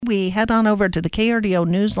we head on over to the KRDO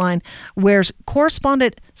Newsline, where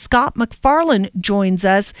correspondent Scott MacFarlane joins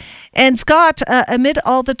us. And Scott, amid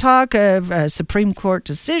all the talk of Supreme Court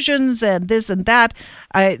decisions and this and that,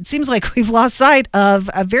 it seems like we've lost sight of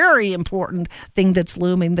a very important thing that's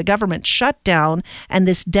looming, the government shutdown and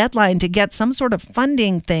this deadline to get some sort of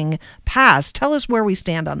funding thing passed. Tell us where we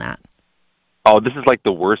stand on that. Oh, this is like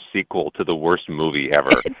the worst sequel to the worst movie ever.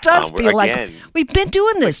 It does feel like we've been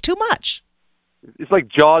doing this too much. It's like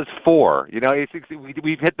Jaws 4.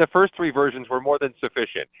 We've hit the first three versions were more than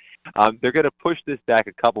sufficient. They're going to push this back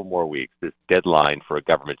a couple more weeks, this deadline for a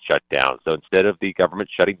government shutdown. So instead of the government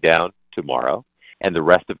shutting down tomorrow and the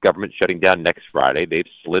rest of government shutting down next Friday, they've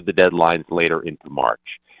slid the deadlines later into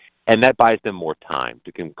March. And that buys them more time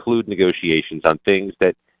to conclude negotiations on things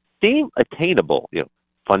that seem attainable,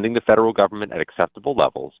 funding the federal government at acceptable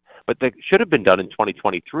levels, but that should have been done in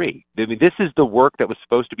 2023. I mean, this is the work that was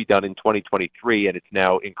supposed to be done in 2023, and it's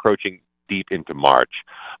now encroaching deep into March.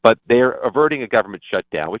 But they're averting a government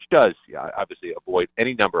shutdown, which does obviously avoid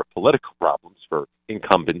any number of political problems for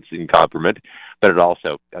incumbents in government, but it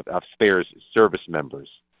also spares service members,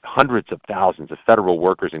 hundreds of thousands of federal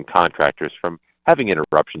workers and contractors from having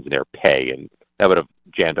interruptions in their pay, and that would have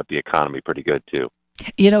jammed up the economy pretty good, too.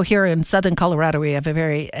 Here in southern Colorado, we have a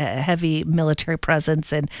very heavy military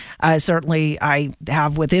presence, and certainly I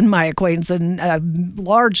have within my acquaintance a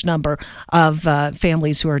large number of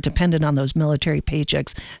families who are dependent on those military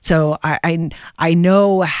paychecks. So I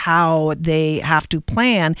know how they have to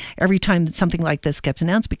plan every time that something like this gets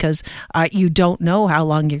announced, because you don't know how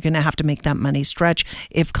long you're going to have to make that money stretch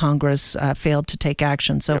if Congress failed to take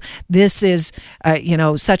action. So this is,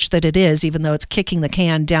 such that it is, even though it's kicking the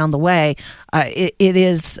can down the way, it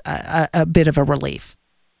is a bit of a relief.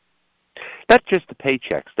 Not just the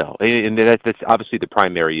paychecks, though, and that's obviously the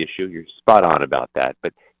primary issue. You're spot on about that.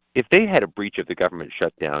 But if they had a breach of the government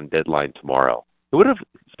shutdown deadline tomorrow, it would have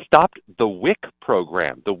stopped the WIC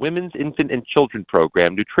program, the Women's, Infant, and Children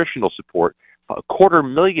Program, nutritional support.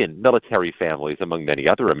 250,000 military families, among many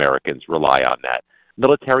other Americans, rely on that.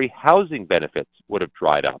 Military housing benefits would have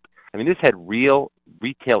dried up. I mean, this had real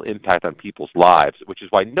retail impact on people's lives, which is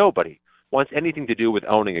why nobody wants anything to do with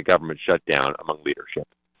owning a government shutdown among leadership.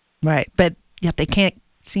 Right, but yet they can't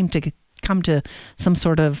seem to come to some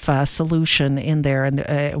sort of solution in there,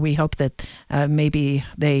 and we hope that maybe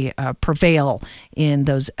they prevail in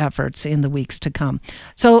those efforts in the weeks to come.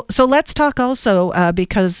 So let's talk also,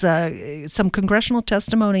 because some congressional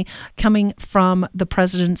testimony coming from the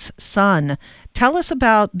president's son. Tell us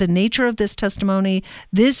about the nature of this testimony.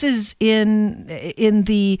 This is in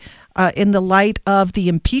the light of the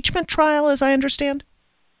impeachment trial, as I understand.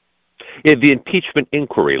 Yeah, the impeachment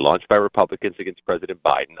inquiry launched by Republicans against President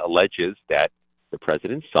Biden alleges that the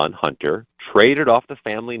president's son, Hunter, traded off the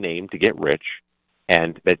family name to get rich,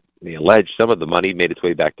 and that they allege some of the money made its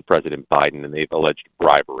way back to President Biden, and they've alleged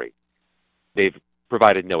bribery. They've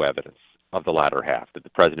provided no evidence of the latter half, that the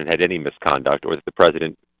president had any misconduct or that the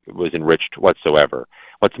president was enriched whatsoever.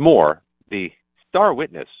 What's more, the star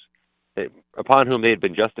witness upon whom they had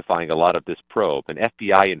been justifying a lot of this probe, an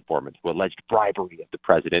FBI informant who alleged bribery of the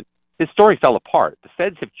president, his story fell apart. The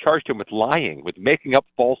feds have charged him with lying, with making up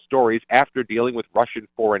false stories after dealing with Russian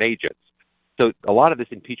foreign agents. So a lot of this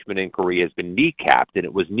impeachment inquiry has been kneecapped, and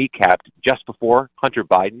it was kneecapped just before Hunter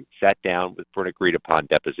Biden sat down for an agreed-upon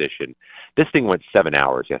deposition. This thing went 7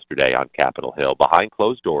 hours yesterday on Capitol Hill, behind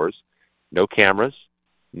closed doors, no cameras,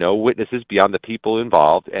 no witnesses beyond the people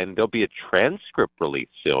involved, and there'll be a transcript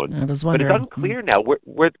released soon. I was wondering. But it's unclear now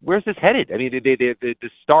where's this headed. I mean, the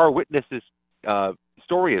star witness's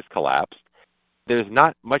story has collapsed. There's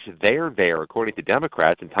not much there, according to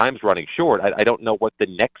Democrats, and time's running short. I don't know what the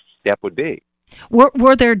next step would be.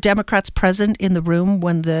 Were there Democrats present in the room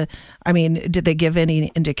when did they give any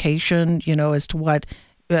indication, as to what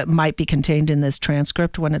might be contained in this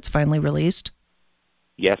transcript when it's finally released?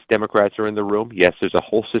 Yes, Democrats are in the room. Yes, there's a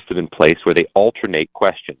whole system in place where they alternate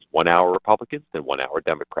questions. 1 hour Republicans, then 1 hour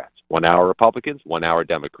Democrats. 1 hour Republicans, 1 hour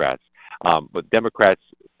Democrats. What Democrats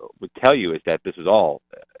would tell you is that this is all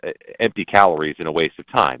empty calories and a waste of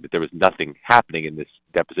time, that there was nothing happening in this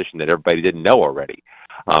deposition that everybody didn't know already.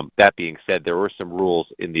 That being said, there were some rules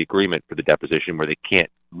in the agreement for the deposition where they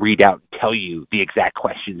can't read out and tell you the exact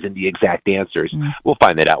questions and the exact answers. We'll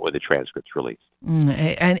find that out when the transcript's released.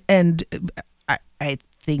 And I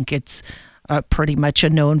think it's pretty much a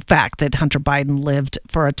known fact that Hunter Biden lived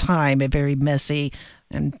for a time a very messy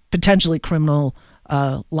and potentially criminal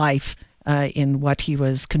life in what he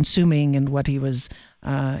was consuming and what he was,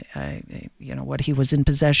 what he was in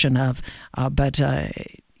possession of. But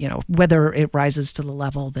whether it rises to the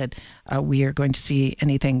level that we are going to see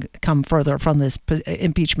anything come further from this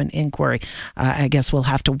impeachment inquiry. I guess we'll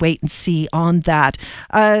have to wait and see on that.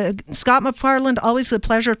 Scott MacFarlane, always a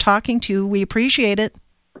pleasure talking to you. We appreciate it.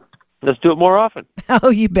 Let's do it more often. Oh,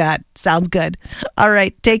 you bet. Sounds good. All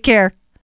right. Take care.